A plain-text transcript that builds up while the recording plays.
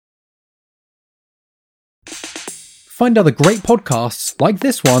Find other great podcasts like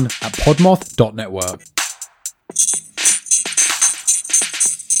this one at podmoth.network.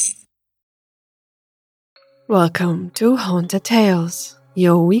 Welcome to Haunted Tales,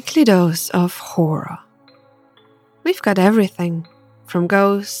 your weekly dose of horror. We've got everything, from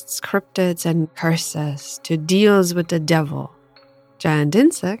ghosts, cryptids and curses to deals with the devil, giant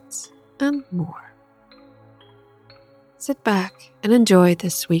insects and more. Sit back and enjoy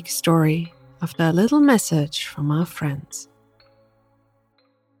this week's story after a little message from our friends.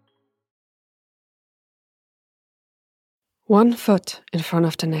 One foot in front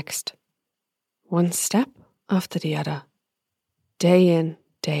of the next. One step after the other. Day in,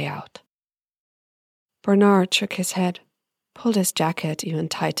 day out. Bernard shook his head, pulled his jacket even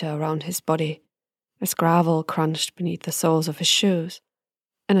tighter around his body, as gravel crunched beneath the soles of his shoes,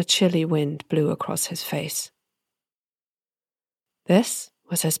 and a chilly wind blew across his face. This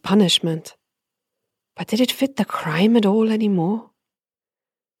was his punishment. But did it fit the crime at all anymore?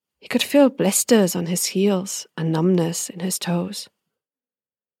 He could feel blisters on his heels and numbness in his toes.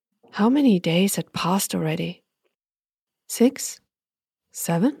 How many days had passed already? 6?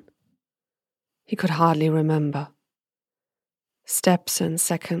 7? He could hardly remember. Steps and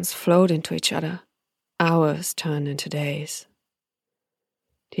seconds flowed into each other. Hours turned into days.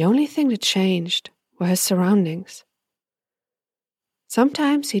 The only thing that changed were his surroundings.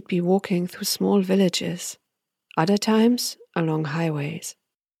 Sometimes he'd be walking through small villages, other times along highways.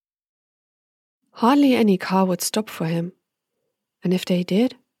 Hardly any car would stop for him, and if they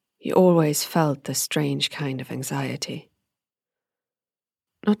did, he always felt this strange kind of anxiety.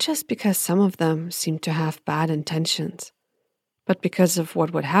 Not just because some of them seemed to have bad intentions, but because of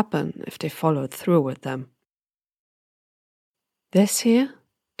what would happen if they followed through with them. This here,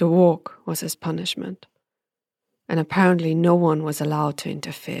 the walk, was his punishment, and apparently no one was allowed to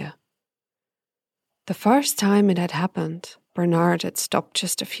interfere. The first time it had happened, Bernard had stopped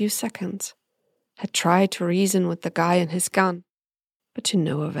just a few seconds, had tried to reason with the guy and his gun, but to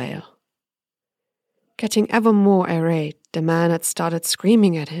no avail. Getting ever more irate, the man had started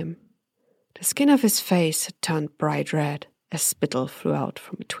screaming at him. The skin of his face had turned bright red as spittle flew out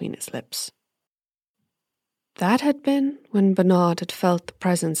from between his lips. That had been when Bernard had felt the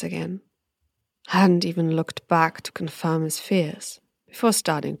presence again, hadn't even looked back to confirm his fears before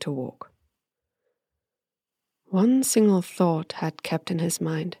starting to walk. One single thought had kept in his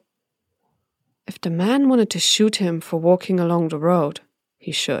mind. If the man wanted to shoot him for walking along the road,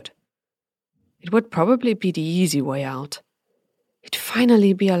 he should. It would probably be the easy way out. He'd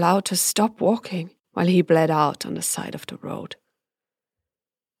finally be allowed to stop walking while he bled out on the side of the road.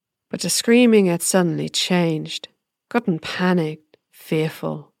 But the screaming had suddenly changed, gotten panicked,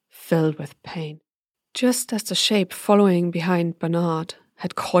 fearful, filled with pain, just as the shape following behind Bernard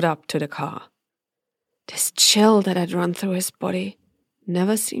had caught up to the car. This chill that had run through his body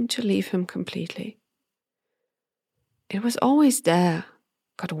never seemed to leave him completely. It was always there,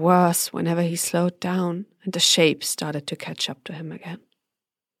 got worse whenever he slowed down and the shape started to catch up to him again.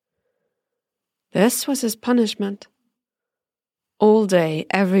 This was his punishment. All day,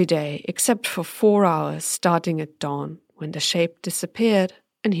 every day, except for 4 hours starting at dawn, when the shape disappeared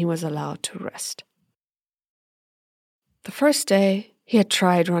and he was allowed to rest. The first day, he had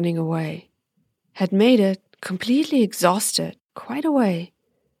tried running away, had made it completely exhausted, quite a way,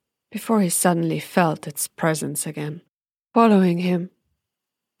 before he suddenly felt its presence again, following him,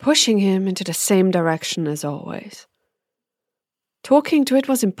 pushing him into the same direction as always. Talking to it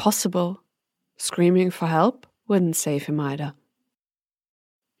was impossible. Screaming for help wouldn't save him either.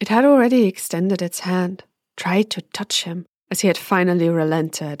 It had already extended its hand, tried to touch him, as he had finally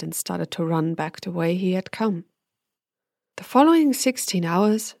relented and started to run back the way he had come. The following 16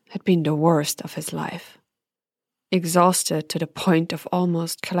 hours had been the worst of his life. Exhausted to the point of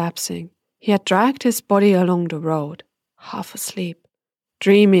almost collapsing, he had dragged his body along the road, half asleep,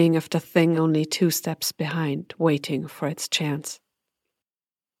 dreaming of the thing only 2 steps behind, waiting for its chance.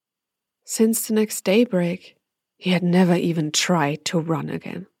 Since the next daybreak, he had never even tried to run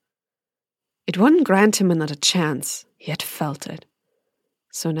again. It wouldn't grant him another chance, he had felt it.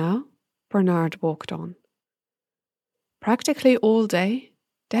 So now, Bernard walked on. Practically all day,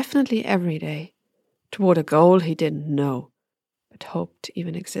 definitely every day, toward a goal he didn't know, but hoped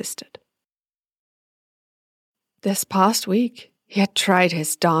even existed. This past week, he had tried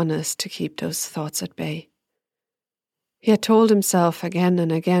his darnest to keep those thoughts at bay. He had told himself again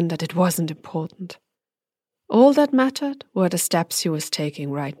and again that it wasn't important. All that mattered were the steps he was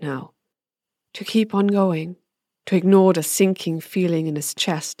taking right now. To keep on going, to ignore the sinking feeling in his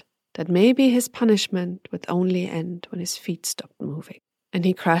chest that maybe his punishment would only end when his feet stopped moving, and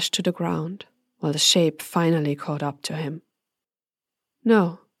he crashed to the ground, while the shape finally caught up to him.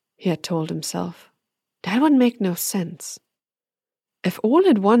 No, he had told himself, that would make no sense. If all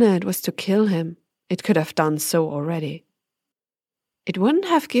it wanted was to kill him, it could have done so already. It wouldn't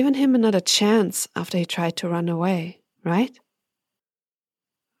have given him another chance after he tried to run away, right?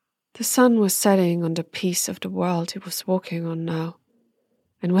 The sun was setting on the piece of the world he was walking on now,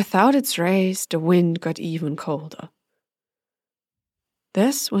 and without its rays, the wind got even colder.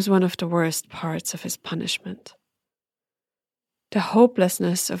 This was one of the worst parts of his punishment. The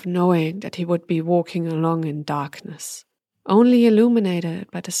hopelessness of knowing that he would be walking along in darkness, only illuminated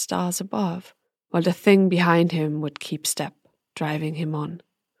by the stars above, while the thing behind him would keep step, driving him on.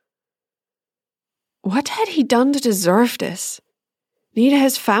 What had he done to deserve this? Neither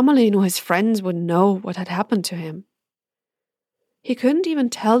his family nor his friends would know what had happened to him. He couldn't even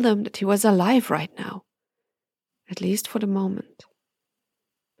tell them that he was alive right now, at least for the moment.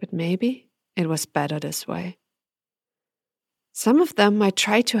 But maybe it was better this way. Some of them might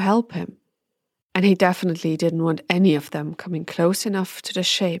try to help him, and he definitely didn't want any of them coming close enough to the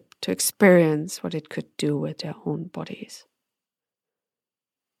shape to experience what it could do with their own bodies.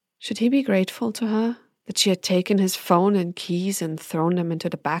 Should he be grateful to her that she had taken his phone and keys and thrown them into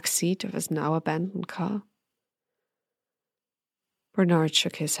the back seat of his now abandoned car? Bernard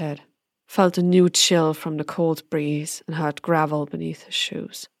shook his head, felt a new chill from the cold breeze, and heard gravel beneath his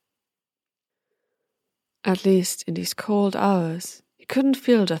shoes. At least in these cold hours, he couldn't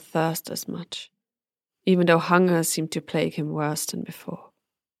feel the thirst as much, even though hunger seemed to plague him worse than before.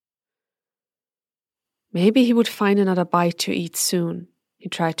 Maybe he would find another bite to eat soon, he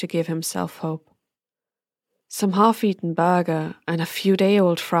tried to give himself hope. Some half-eaten burger and a few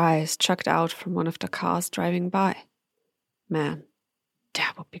day-old fries chucked out from one of the cars driving by. Man,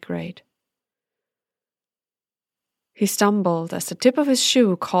 that would be great. He stumbled as the tip of his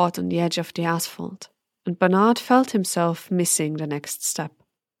shoe caught on the edge of the asphalt, and Bernard felt himself missing the next step.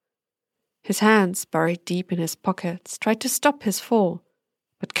 His hands, buried deep in his pockets, tried to stop his fall,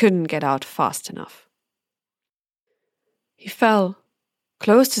 but couldn't get out fast enough. He fell,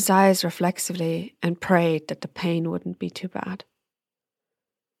 closed his eyes reflexively, and prayed that the pain wouldn't be too bad.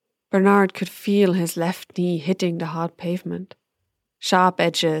 Bernard could feel his left knee hitting the hard pavement, sharp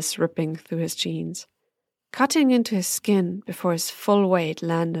edges ripping through his jeans, cutting into his skin before his full weight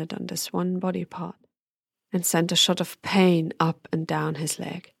landed on this one body part, and sent a shot of pain up and down his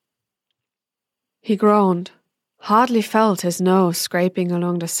leg. He groaned, hardly felt his nose scraping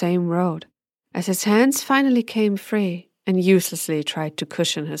along the same road, as his hands finally came free and uselessly tried to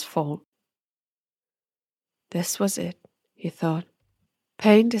cushion his fall. This was it, he thought.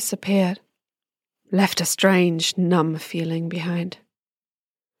 Pain disappeared, left a strange, numb feeling behind.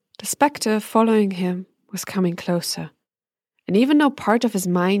 The spectre following him was coming closer, and even though part of his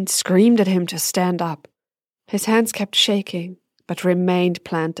mind screamed at him to stand up, his hands kept shaking, but remained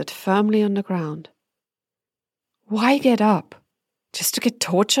planted firmly on the ground. Why get up? Just to get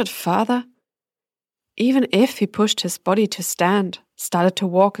tortured further? Even if he pushed his body to stand, started to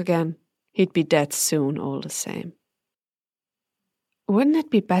walk again, he'd be dead soon all the same. Wouldn't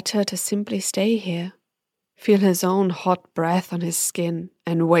it be better to simply stay here, feel his own hot breath on his skin,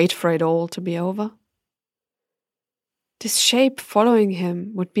 and wait for it all to be over? This shape following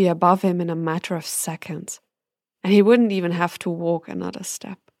him would be above him in a matter of seconds, and he wouldn't even have to walk another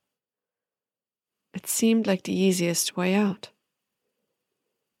step. It seemed like the easiest way out.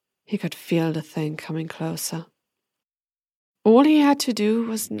 He could feel the thing coming closer. All he had to do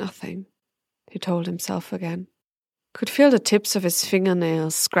was nothing, he told himself again. Could feel the tips of his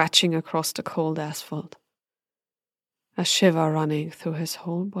fingernails scratching across the cold asphalt. A shiver running through his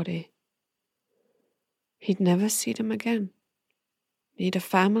whole body. He'd never see them again. Neither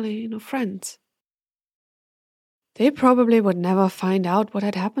family nor friends. They probably would never find out what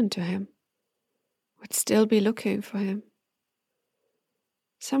had happened to him. Would still be looking for him.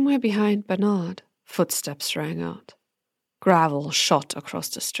 Somewhere behind Bernard, footsteps rang out. Gravel shot across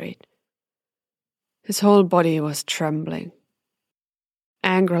the street. His whole body was trembling.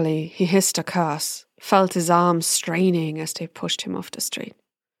 Angrily, he hissed a curse, felt his arms straining as they pushed him off the street.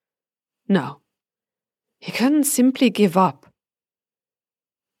 No, he couldn't simply give up.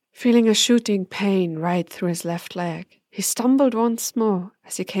 Feeling a shooting pain right through his left leg, he stumbled once more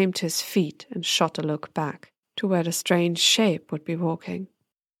as he came to his feet and shot a look back to where the strange shape would be walking.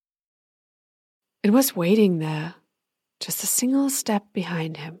 It was waiting there, just a single step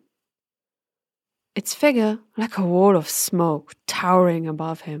behind him. Its figure like a wall of smoke towering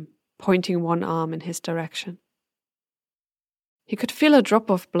above him, pointing one arm in his direction. He could feel a drop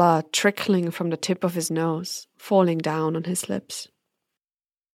of blood trickling from the tip of his nose, falling down on his lips.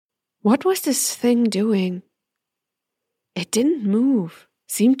 What was this thing doing? It didn't move,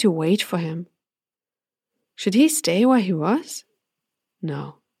 seemed to wait for him. Should he stay where he was?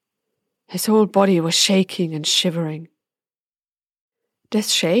 No. His whole body was shaking and shivering.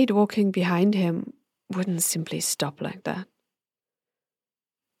 This shade walking behind him wouldn't simply stop like that.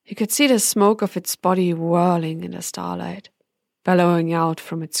 He could see the smoke of its body whirling in the starlight, bellowing out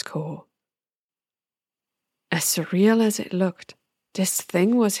from its core. As surreal as it looked, this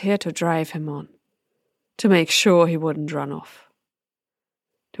thing was here to drive him on, to make sure he wouldn't run off.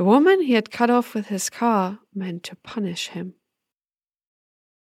 The woman he had cut off with his car meant to punish him.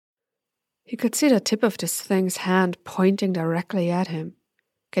 He could see the tip of this thing's hand pointing directly at him,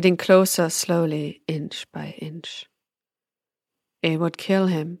 getting closer slowly, inch by inch. It would kill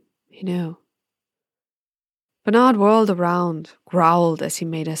him, he knew. Bernard whirled around, growled as he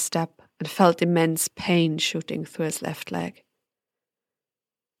made a step, and felt immense pain shooting through his left leg.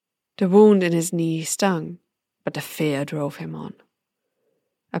 The wound in his knee stung, but the fear drove him on.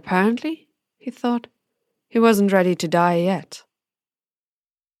 Apparently, he thought, he wasn't ready to die yet.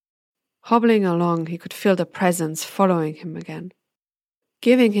 Hobbling along, he could feel the presence following him again,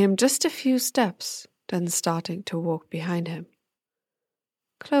 giving him just a few steps, then starting to walk behind him.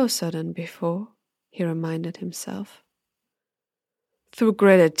 Closer than before, he reminded himself. Through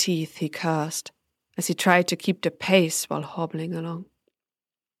gritted teeth, he cursed, as he tried to keep the pace while hobbling along.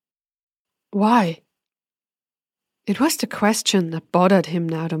 Why? It was the question that bothered him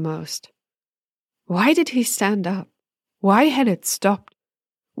now the most. Why did he stand up? Why had it stopped?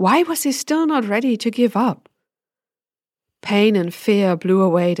 Why was he still not ready to give up? Pain and fear blew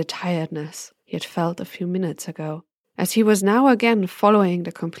away the tiredness he had felt a few minutes ago, as he was now again following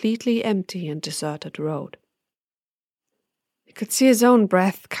the completely empty and deserted road. He could see his own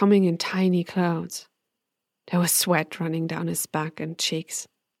breath coming in tiny clouds. There was sweat running down his back and cheeks.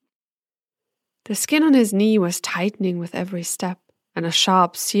 The skin on his knee was tightening with every step, and a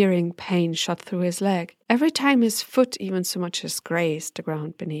sharp, searing pain shot through his leg every time his foot even so much as grazed the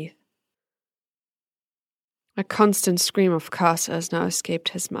ground beneath. A constant scream of curses now escaped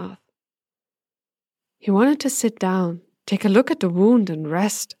his mouth. He wanted to sit down, take a look at the wound and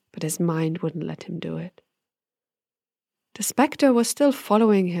rest, but his mind wouldn't let him do it. The spectre was still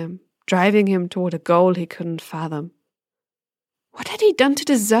following him, driving him toward a goal he couldn't fathom. What had he done to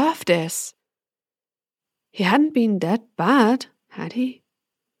deserve this? He hadn't been that bad, had he?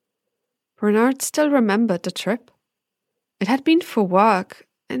 Bernard still remembered the trip. It had been for work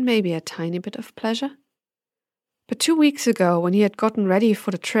and maybe a tiny bit of pleasure. But 2 weeks ago, when he had gotten ready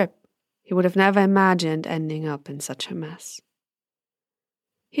for the trip, he would have never imagined ending up in such a mess.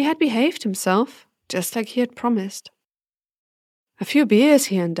 He had behaved himself, just like he had promised. A few beers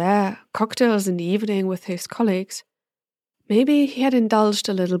here and there, cocktails in the evening with his colleagues. Maybe he had indulged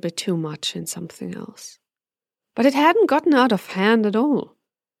a little bit too much in something else. But it hadn't gotten out of hand at all.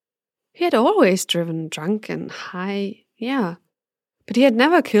 He had always driven drunk and high, yeah, but he had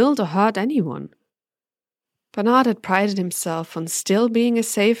never killed or hurt anyone. Bernard had prided himself on still being a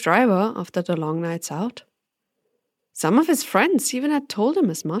safe driver after the long nights out. Some of his friends even had told him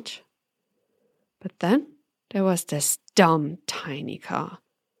as much. But then there was this dumb, tiny car,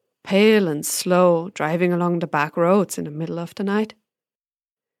 pale and slow, driving along the back roads in the middle of the night.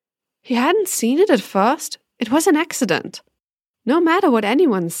 He hadn't seen it at first. It was an accident. No matter what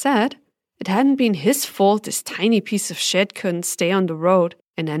anyone said, it hadn't been his fault this tiny piece of shit couldn't stay on the road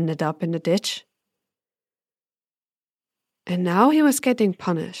and ended up in the ditch. And now he was getting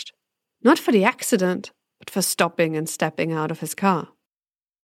punished, not for the accident, but for stopping and stepping out of his car.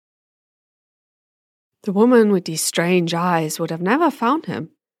 The woman with these strange eyes would have never found him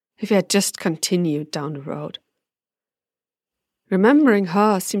if he had just continued down the road. Remembering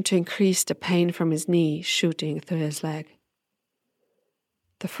her seemed to increase the pain from his knee shooting through his leg.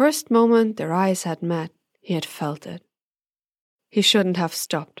 The first moment their eyes had met, he had felt it. He shouldn't have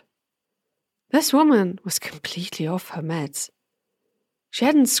stopped. This woman was completely off her meds. She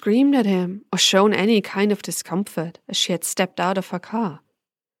hadn't screamed at him or shown any kind of discomfort as she had stepped out of her car,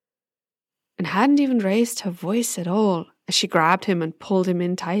 and hadn't even raised her voice at all as she grabbed him and pulled him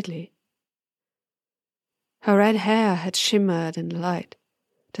in tightly. Her red hair had shimmered in the light.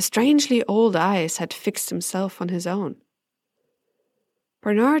 The strangely old eyes had fixed himself on his own.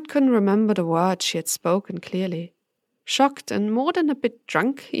 Bernard couldn't remember the words she had spoken clearly. Shocked and more than a bit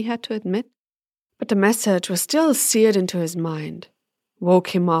drunk, he had to admit. But the message was still seared into his mind,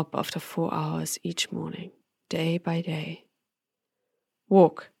 woke him up after 4 hours each morning, day by day.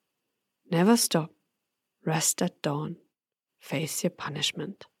 Walk, never stop, rest at dawn, face your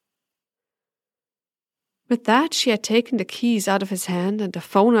punishment. With that, she had taken the keys out of his hand and the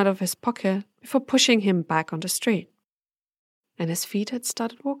phone out of his pocket before pushing him back on the street. And his feet had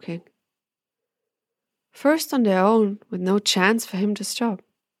started walking. First on their own, with no chance for him to stop.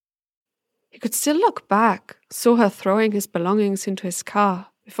 He could still look back, saw her throwing his belongings into his car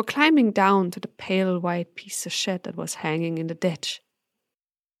before climbing down to the pale white piece of shit that was hanging in the ditch.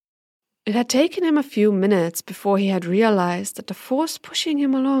 It had taken him a few minutes before he had realized that the force pushing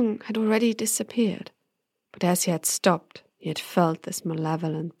him along had already disappeared. But as he had stopped, he had felt this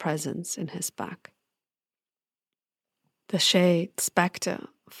malevolent presence in his back. The shade, spectre,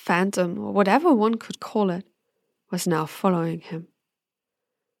 phantom, or whatever one could call it, was now following him.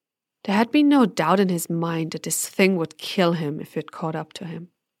 There had been no doubt in his mind that this thing would kill him if it caught up to him.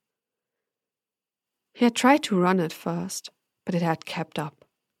 He had tried to run at first, but it had kept up.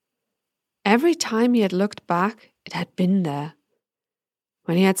 Every time he had looked back, it had been there.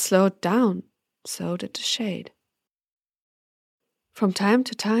 When he had slowed down, so did the shade. From time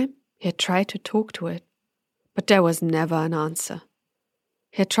to time, he had tried to talk to it, but there was never an answer.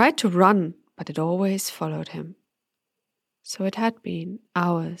 He had tried to run, but it always followed him. So it had been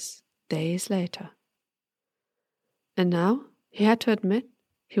hours, days later. And now, he had to admit,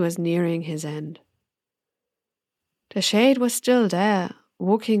 he was nearing his end. The shade was still there,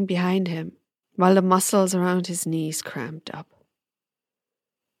 walking behind him, while the muscles around his knees cramped up.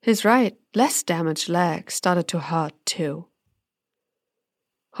 His right, less damaged leg started to hurt too.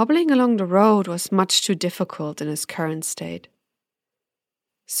 Hobbling along the road was much too difficult in his current state.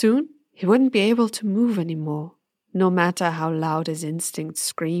 Soon, he wouldn't be able to move anymore, no matter how loud his instincts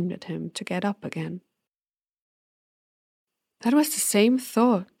screamed at him to get up again. That was the same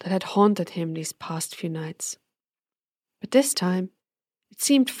thought that had haunted him these past few nights. But this time, it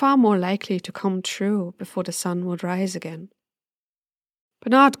seemed far more likely to come true before the sun would rise again.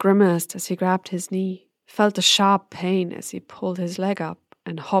 Bernard grimaced as he grabbed his knee, felt a sharp pain as he pulled his leg up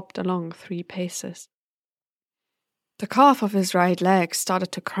and hopped along 3 paces. The calf of his right leg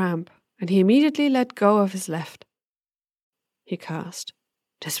started to cramp, and he immediately let go of his left. He cursed.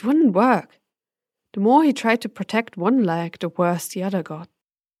 This wouldn't work. The more he tried to protect one leg, the worse the other got.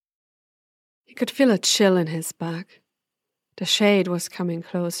 He could feel a chill in his back. The shade was coming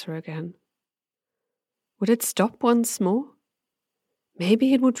closer again. Would it stop once more?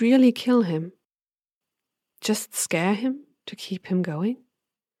 Maybe it would really kill him. Just scare him to keep him going?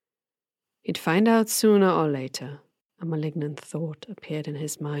 He'd find out sooner or later, a malignant thought appeared in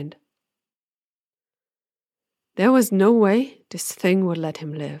his mind. There was no way this thing would let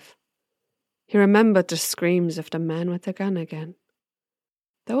him live. He remembered the screams of the man with the gun again.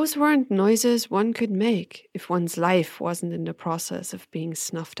 Those weren't noises one could make if one's life wasn't in the process of being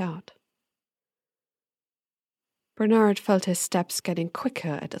snuffed out. Bernard felt his steps getting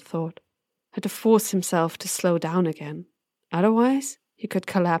quicker at the thought, had to force himself to slow down again. Otherwise, he could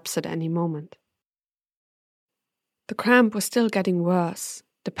collapse at any moment. The cramp was still getting worse.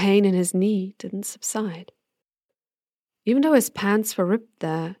 The pain in his knee didn't subside. Even though his pants were ripped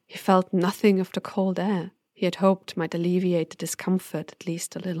there, he felt nothing of the cold air he had hoped might alleviate the discomfort at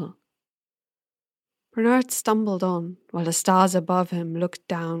least a little. Bernard stumbled on, while the stars above him looked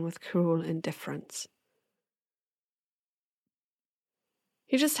down with cruel indifference.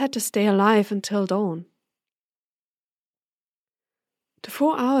 He just had to stay alive until dawn. The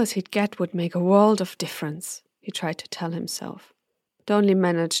 4 hours he'd get would make a world of difference, he tried to tell himself, but only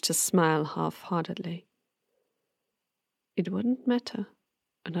managed to smile half-heartedly. It wouldn't matter,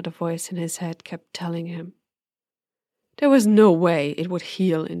 another voice in his head kept telling him. There was no way it would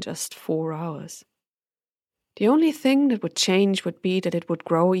heal in just 4 hours. The only thing that would change would be that it would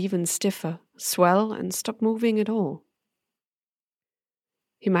grow even stiffer, swell, and stop moving at all.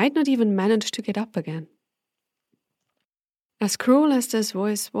 He might not even manage to get up again. As cruel as this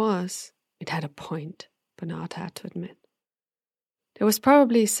voice was, it had a point, Bernard had to admit. There was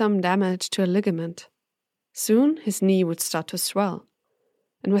probably some damage to a ligament. Soon his knee would start to swell,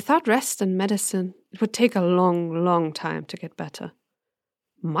 and without rest and medicine, it would take a long, long time to get better.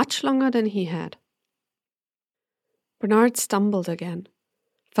 Much longer than he had. Bernard stumbled again,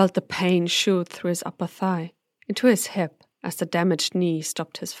 felt the pain shoot through his upper thigh, into his hip as the damaged knee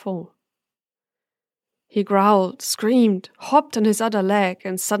stopped his fall. He growled, screamed, hopped on his other leg,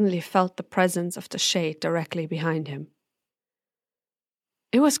 and suddenly felt the presence of the shade directly behind him.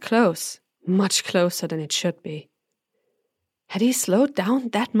 It was close, much closer than it should be. Had he slowed down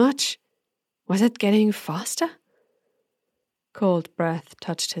that much? Was it getting faster? Cold breath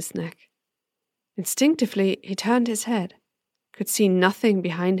touched his neck. Instinctively, he turned his head, could see nothing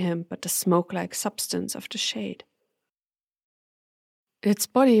behind him but the smoke-like substance of the shade. Its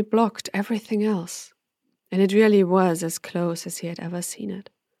body blocked everything else. And it really was as close as he had ever seen it.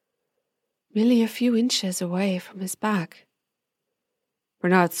 Merely a few inches away from his back.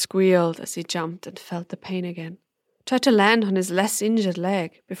 Bernard squealed as he jumped and felt the pain again, tried to land on his less injured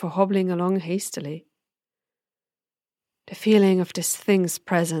leg before hobbling along hastily. The feeling of this thing's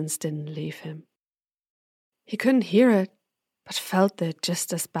presence didn't leave him. He couldn't hear it, but felt it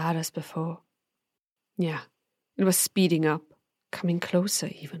just as bad as before. Yeah, it was speeding up, coming closer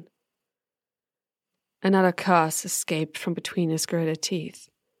even. Another curse escaped from between his gritted teeth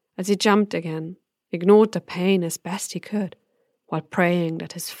as he jumped again, ignored the pain as best he could, while praying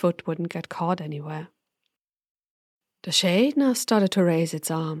that his foot wouldn't get caught anywhere. The shade now started to raise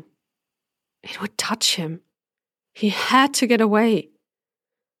its arm. It would touch him. He had to get away.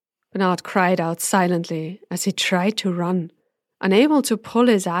 Bernard cried out silently as he tried to run, unable to pull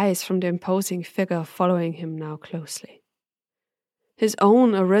his eyes from the imposing figure following him now closely. His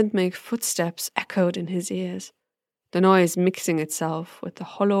own arrhythmic footsteps echoed in his ears, the noise mixing itself with the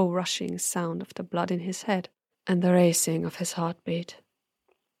hollow rushing sound of the blood in his head and the racing of his heartbeat.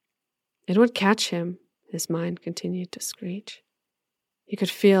 It would catch him, his mind continued to screech. He could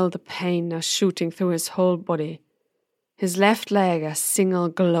feel the pain now shooting through his whole body, his left leg a single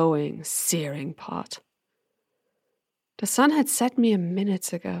glowing, searing part. The sun had set me a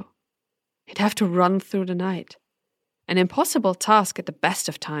minute ago. He'd have to run through the night. An impossible task at the best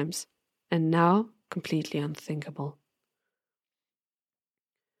of times, and now completely unthinkable.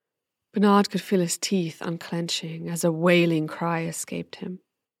 Bernard could feel his teeth unclenching as a wailing cry escaped him.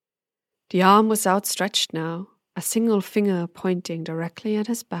 The arm was outstretched now, a single finger pointing directly at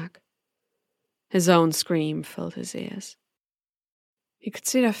his back. His own scream filled his ears. He could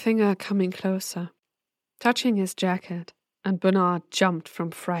see the finger coming closer, touching his jacket, and Bernard jumped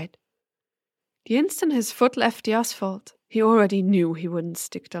from fright. The instant his foot left the asphalt, he already knew he wouldn't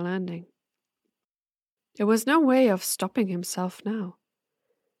stick the landing. There was no way of stopping himself now.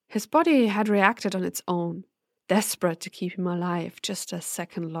 His body had reacted on its own, desperate to keep him alive just a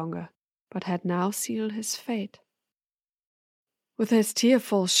second longer, but had now sealed his fate. With his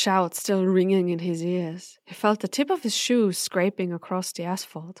tearful shout still ringing in his ears, he felt the tip of his shoe scraping across the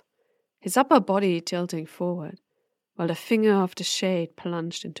asphalt, his upper body tilting forward, while the finger of the shade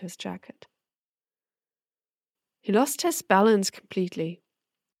plunged into his jacket. He lost his balance completely,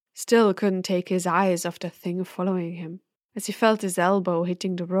 still couldn't take his eyes off the thing following him, as he felt his elbow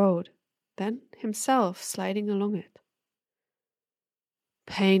hitting the road, then himself sliding along it.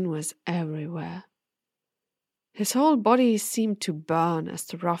 Pain was everywhere. His whole body seemed to burn as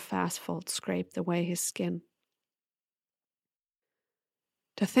the rough asphalt scraped away his skin.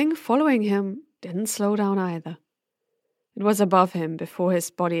 The thing following him didn't slow down either. It was above him before his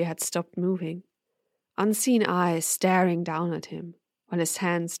body had stopped moving, unseen eyes staring down at him, while his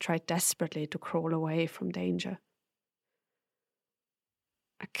hands tried desperately to crawl away from danger.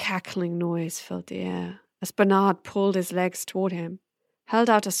 A cackling noise filled the air as Bernard pulled his legs toward him, held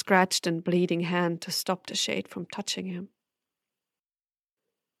out a scratched and bleeding hand to stop the shade from touching him.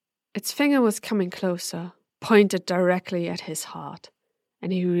 Its finger was coming closer, pointed directly at his heart,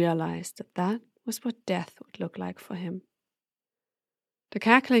 and he realized that that was what death would look like for him. The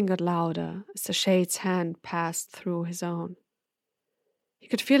cackling got louder as the shade's hand passed through his own. He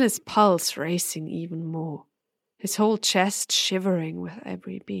could feel his pulse racing even more, his whole chest shivering with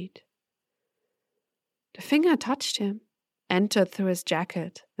every beat. The finger touched him, entered through his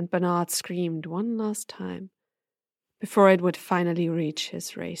jacket, and Bernard screamed one last time before it would finally reach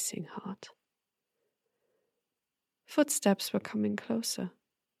his racing heart. Footsteps were coming closer.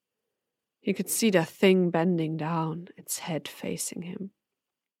 He could see the thing bending down, its head facing him.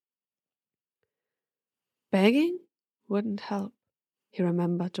 Begging wouldn't help, he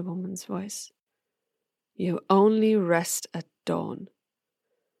remembered the woman's voice. You only rest at dawn.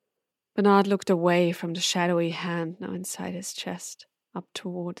 Bernard looked away from the shadowy hand now inside his chest, up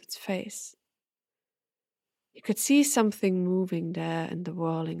toward its face. He could see something moving there in the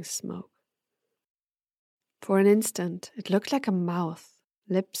whirling smoke. For an instant, it looked like a mouth,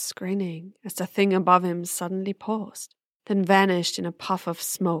 lips grinning, as the thing above him suddenly paused, then vanished in a puff of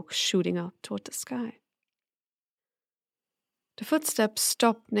smoke shooting up toward the sky. The footsteps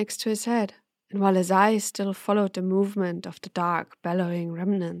stopped next to his head, and while his eyes still followed the movement of the dark, bellowing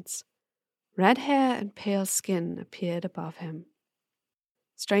remnants, red hair and pale skin appeared above him.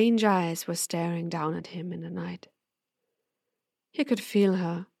 Strange eyes were staring down at him in the night. He could feel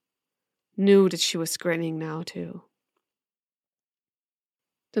her, knew that she was grinning now too.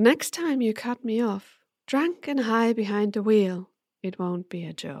 The next time you cut me off, drunk and high behind the wheel, it won't be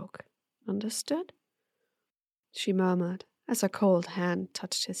a joke. Understood? She murmured as a cold hand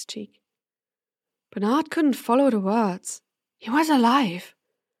touched his cheek. Bernard couldn't follow the words. He was alive.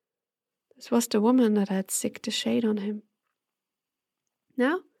 This was the woman that had sicked the shade on him.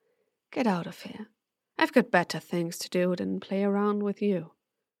 Now, get out of here. I've got better things to do than play around with you.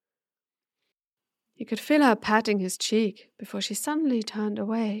 He could feel her patting his cheek before she suddenly turned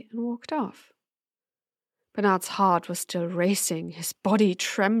away and walked off. Bernard's heart was still racing, his body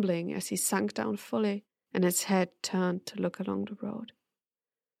trembling as he sunk down fully and his head turned to look along the road.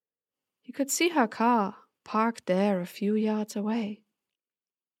 He could see her car parked there a few yards away.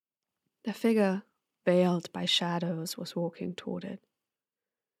 The figure, veiled by shadows, was walking toward it.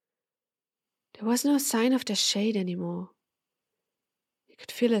 There was no sign of the shade anymore. He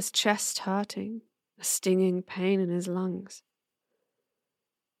could feel his chest hurting, a stinging pain in his lungs.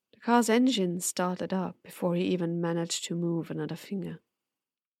 The car's engine started up before he even managed to move another finger.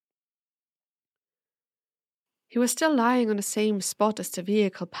 He was still lying on the same spot as the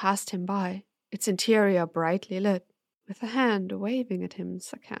vehicle passed him by, its interior brightly lit, with a hand waving at him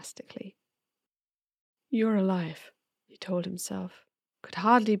sarcastically. "You're alive," he told himself, could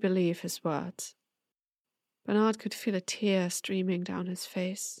hardly believe his words. Bernard could feel a tear streaming down his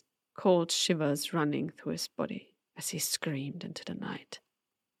face, cold shivers running through his body as he screamed into the night.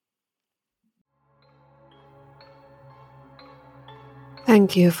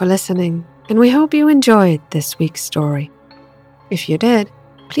 Thank you for listening, and we hope you enjoyed this week's story. If you did,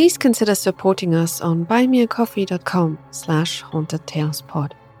 please consider supporting us on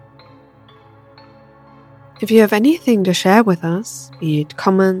buymeacoffee.com/hauntedtalespod. If you have anything to share with us, be it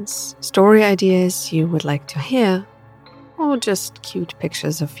comments, story ideas you would like to hear, or just cute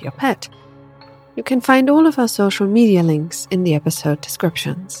pictures of your pet, you can find all of our social media links in the episode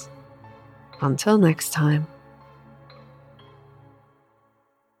descriptions. Until next time.